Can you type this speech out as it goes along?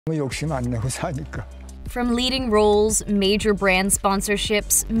욕심 안 내고 사니까. From leading roles, major brand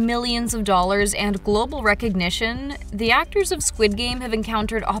sponsorships, millions of dollars, and global recognition, the actors of Squid Game have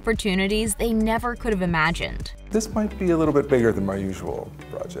encountered opportunities they never could have imagined. This might be a little bit bigger than my usual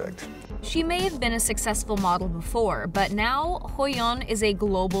project. She may have been a successful model before, but now Hoyeon is a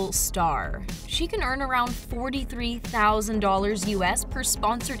global star. She can earn around $43,000 US per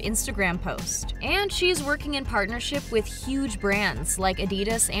sponsored Instagram post. And she's working in partnership with huge brands like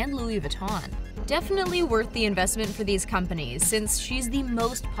Adidas and Louis Vuitton. Definitely worth the investment for these companies since she's the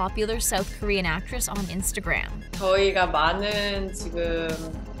most popular South Korean actress on Instagram. 저희가 많은 지금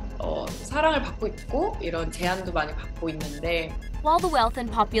사랑을 받고 있고 이런 제안도 많이 받고 있는데 While the wealth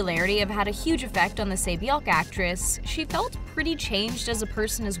and popularity have had a huge effect on the Se-byuk actress, she felt pretty changed as a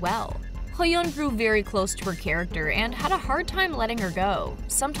person as well. Hoyeon grew very close to her character and had a hard time letting her go,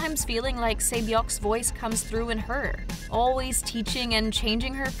 sometimes feeling like Se-byuk's voice comes through in her, always teaching and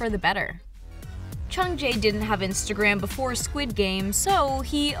changing her for the better. Chung Jae didn't have Instagram before Squid Game, so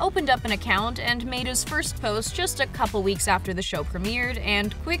he opened up an account and made his first post just a couple weeks after the show premiered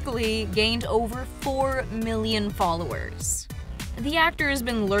and quickly gained over 4 million followers. The actor has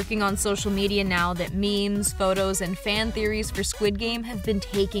been lurking on social media now that memes, photos, and fan theories for Squid Game have been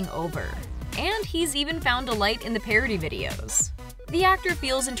taking over. And he's even found a light in the parody videos. The actor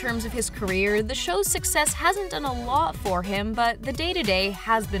feels in terms of his career, the show's success hasn't done a lot for him, but the day-to-day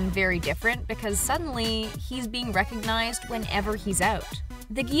has been very different because suddenly he's being recognized whenever he's out.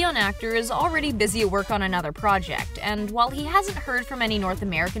 The Gion actor is already busy at work on another project, and while he hasn't heard from any North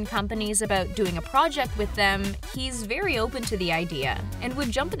American companies about doing a project with them, he's very open to the idea and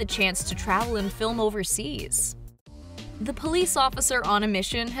would jump at the chance to travel and film overseas. The police officer on a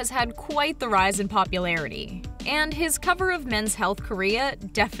mission has had quite the rise in popularity, and his cover of Men's Health Korea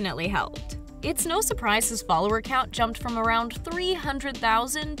definitely helped. It's no surprise his follower count jumped from around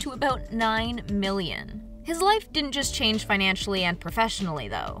 300,000 to about 9 million. His life didn't just change financially and professionally,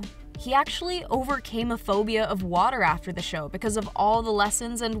 though. He actually overcame a phobia of water after the show because of all the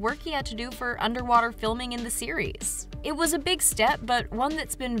lessons and work he had to do for underwater filming in the series. It was a big step, but one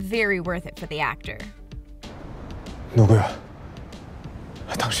that's been very worth it for the actor. 누구야?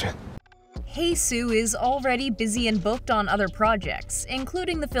 당신. Young Soo is already busy and booked on other projects,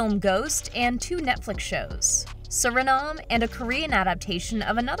 including the film Ghost and 2 Netflix shows, Suriname and a Korean adaptation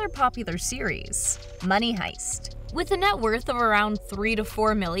of another popular series, Money Heist. With a net worth of around 3 to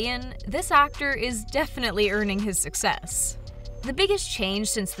 4 million, this actor is definitely earning his success. The biggest change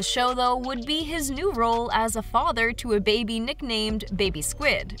since the show, though, would be his new role as a father to a baby nicknamed Baby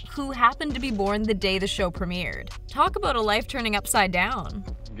Squid, who happened to be born the day the show premiered. Talk about a life turning upside down.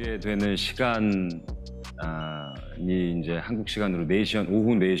 이게 되는 시간이 이제 한국 시간으로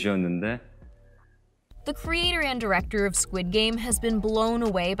오후 4시였는데 The creator and director of Squid Game has been blown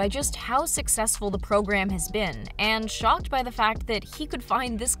away by just how successful the program has been, and shocked by the fact that he could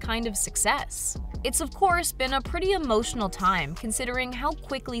find this kind of success. It's of course been a pretty emotional time considering how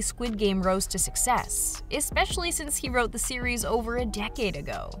quickly Squid Game rose to success, especially since he wrote the series over a decade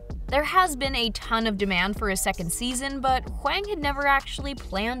ago. There has been a ton of demand for a second season, but Hwang had never actually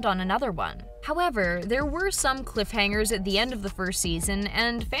planned on another one. However, there were some cliffhangers at the end of the first season,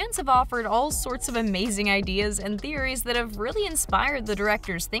 and fans have offered all sorts of amazing ideas and theories that have really inspired the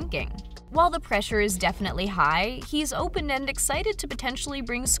director's thinking. While the pressure is definitely high, he's open and excited to potentially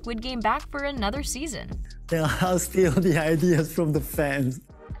bring Squid Game back for another season. I'll steal the ideas from the fans.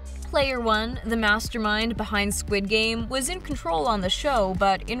 Player 1, the mastermind behind Squid Game, was in control on the show,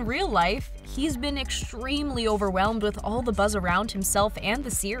 but in real life, he's been extremely overwhelmed with all the buzz around himself and the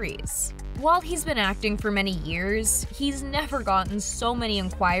series. While he's been acting for many years, he's never gotten so many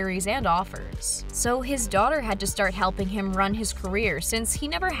inquiries and offers. So his daughter had to start helping him run his career since he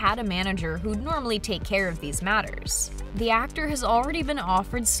never had a manager who'd normally take care of these matters. The actor has already been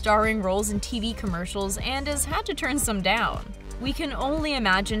offered starring roles in TV commercials and has had to turn some down. We can only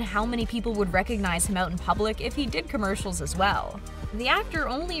imagine how many people would recognize him out in public if he did commercials as well. The actor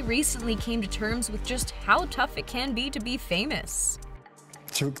only recently came to terms with just how tough it can be to be famous.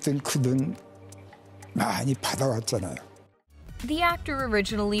 적든 크든 많이 받아왔잖아요. The actor,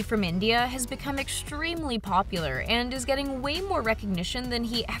 originally from India, has become extremely popular and is getting way more recognition than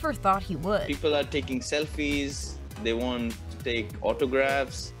he ever thought he would. People are taking selfies, they want to take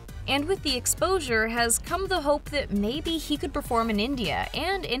autographs. And with the exposure has come the hope that maybe he could perform in India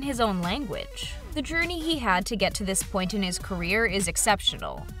and in his own language. The journey he had to get to this point in his career is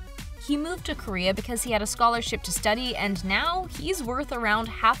exceptional. He moved to Korea because he had a scholarship to study, and now he's worth around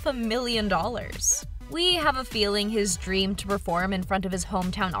 $500,000. We have a feeling his dream to perform in front of his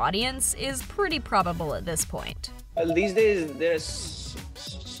hometown audience is pretty probable at this point. Well, these days there's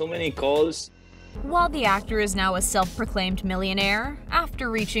so many calls. While the actor is now a self-proclaimed millionaire,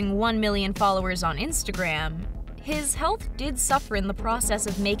 after reaching 1 million followers on Instagram, his health did suffer in the process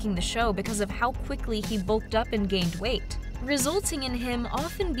of making the show because of how quickly he bulked up and gained weight, resulting in him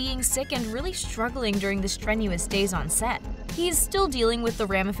often being sick and really struggling during the strenuous days on set. He's still dealing with the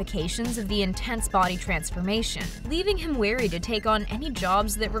ramifications of the intense body transformation, leaving him wary to take on any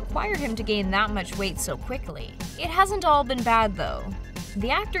jobs that require him to gain that much weight so quickly. It hasn't all been bad though. The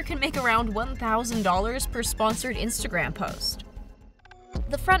actor can make around $1,000 per sponsored Instagram post.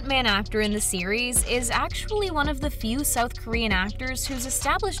 The frontman actor in the series is actually one of the few South Korean actors who's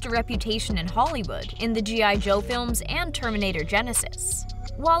established a reputation in Hollywood in the G.I. Joe films and Terminator Genesis.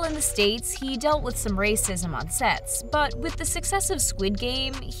 While in the States, he dealt with some racism on sets, but with the success of Squid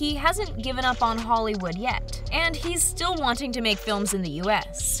Game, he hasn't given up on Hollywood yet, and he's still wanting to make films in the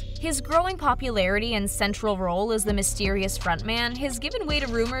US. His growing popularity and central role as the mysterious frontman has given way to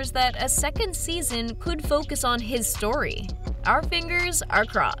rumors that a second season could focus on his story. Our fingers are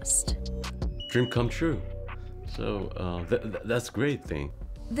crossed. Dream come true. So that's a great thing.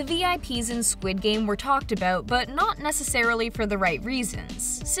 The VIPs in Squid Game were talked about, but not necessarily for the right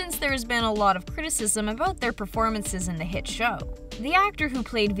reasons, since there's been a lot of criticism about their performances in the hit show. The actor who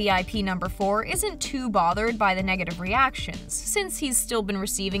played VIP number 4 isn't too bothered by the negative reactions, since he's still been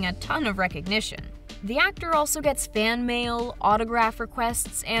receiving a ton of recognition. The actor also gets fan mail, autograph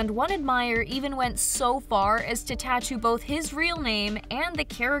requests, and one admirer even went so far as to tattoo both his real name and the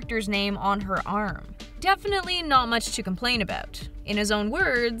character's name on her arm. Definitely not much to complain about. In his own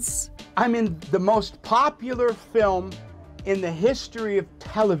words, "I'm in the most popular film in the history of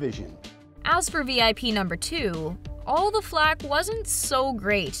television." As for VIP number 2, all the flack wasn't so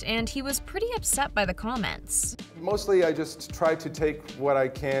great, and he was pretty upset by the comments. Mostly I just try to take what I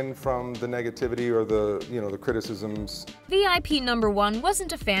can from the negativity or the criticisms. VIP number 1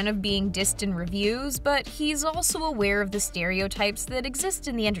 wasn't a fan of being dissed in reviews, but he's also aware of the stereotypes that exist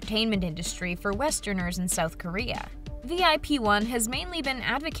in the entertainment industry for Westerners in South Korea. VIP 1 has mainly been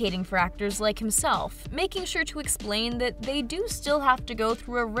advocating for actors like himself, making sure to explain that they do still have to go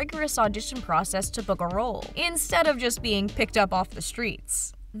through a rigorous audition process to book a role, instead of just being picked up off the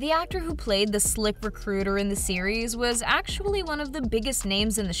streets. The actor who played the slick recruiter in the series was actually one of the biggest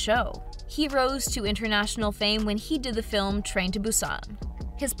names in the show. He rose to international fame when he did the film Train to Busan.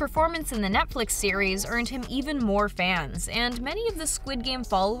 His performance in the Netflix series earned him even more fans, and many of the Squid Game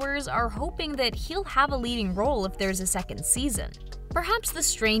followers are hoping that he'll have a leading role if there's a second season. Perhaps the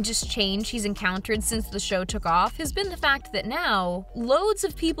strangest change he's encountered since the show took off has been the fact that now, loads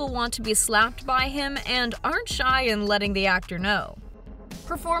of people want to be slapped by him and aren't shy in letting the actor know.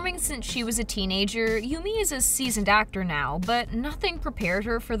 Performing since she was a teenager, Yumi is a seasoned actor now, but nothing prepared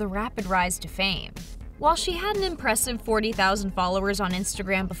her for the rapid rise to fame. While she had an impressive 40,000 followers on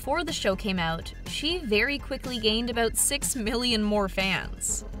Instagram before the show came out, she very quickly gained about 6 million more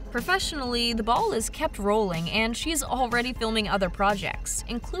fans. Professionally, the ball is kept rolling, and she's already filming other projects,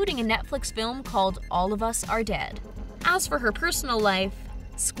 including a Netflix film called All of Us Are Dead. As for her personal life,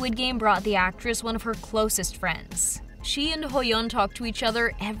 Squid Game brought the actress one of her closest friends. She and Hoyeon talk to each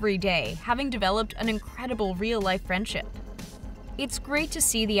other every day, having developed an incredible real-life friendship. It's great to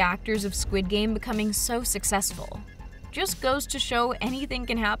see the actors of Squid Game becoming so successful. Just goes to show anything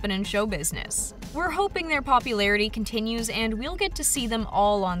can happen in show business. We're hoping their popularity continues and we'll get to see them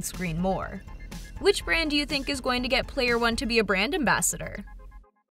all on screen more. Which brand do you think is going to get Player One to be a brand ambassador?